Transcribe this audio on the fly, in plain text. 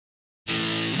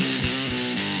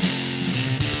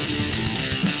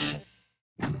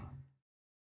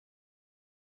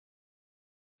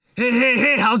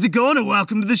Hey, how's it going and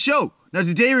welcome to the show. Now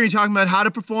today we're going to be talking about how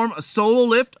to perform a solo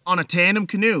lift on a tandem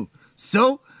canoe.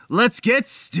 So, let's get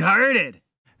started.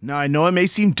 Now I know it may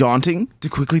seem daunting to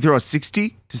quickly throw a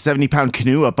 60 to 70 pound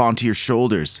canoe up onto your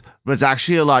shoulders, but it's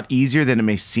actually a lot easier than it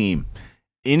may seem.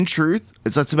 In truth,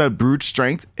 it's less about brute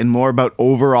strength and more about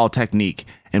overall technique,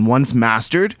 and once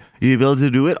mastered, you'll be able to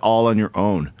do it all on your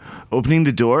own, opening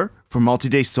the door for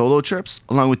multi-day solo trips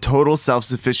along with total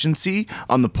self-sufficiency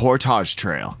on the Portage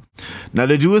trail. Now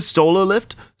to do a solo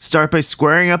lift, start by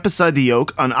squaring up beside the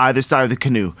yoke on either side of the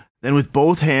canoe. Then with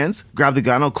both hands, grab the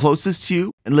gunnel closest to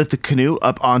you and lift the canoe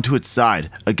up onto its side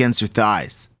against your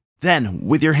thighs. Then,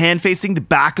 with your hand facing the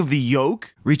back of the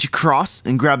yoke, reach across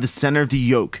and grab the center of the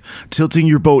yoke, tilting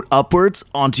your boat upwards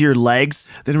onto your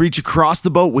legs. Then reach across the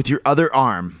boat with your other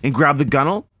arm and grab the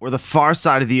gunnel or the far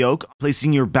side of the yoke,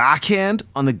 placing your backhand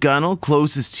on the gunnel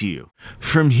closest to you.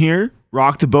 From here,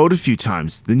 rock the boat a few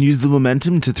times, then use the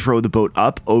momentum to throw the boat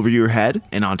up over your head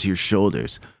and onto your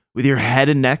shoulders, with your head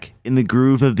and neck in the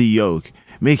groove of the yoke,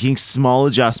 making small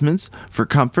adjustments for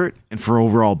comfort and for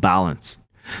overall balance.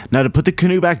 Now to put the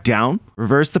canoe back down,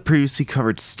 reverse the previously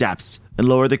covered steps and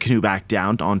lower the canoe back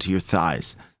down onto your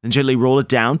thighs. Then gently roll it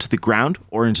down to the ground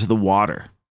or into the water.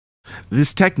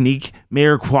 This technique may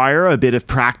require a bit of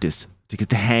practice to get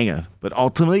the hang of, but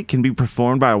ultimately can be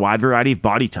performed by a wide variety of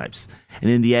body types, and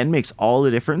in the end makes all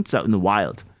the difference out in the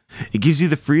wild. It gives you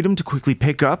the freedom to quickly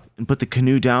pick up and put the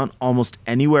canoe down almost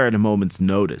anywhere at a moment's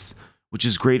notice, which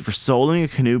is great for soloing a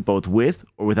canoe both with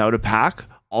or without a pack,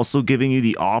 also giving you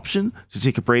the option to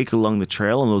take a break along the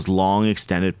trail on those long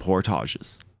extended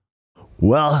portages.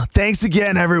 Well, thanks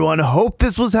again everyone. Hope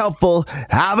this was helpful.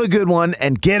 Have a good one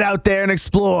and get out there and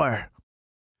explore.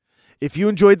 If you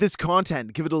enjoyed this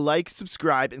content, give it a like,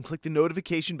 subscribe, and click the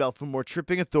notification bell for more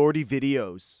Tripping Authority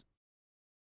videos.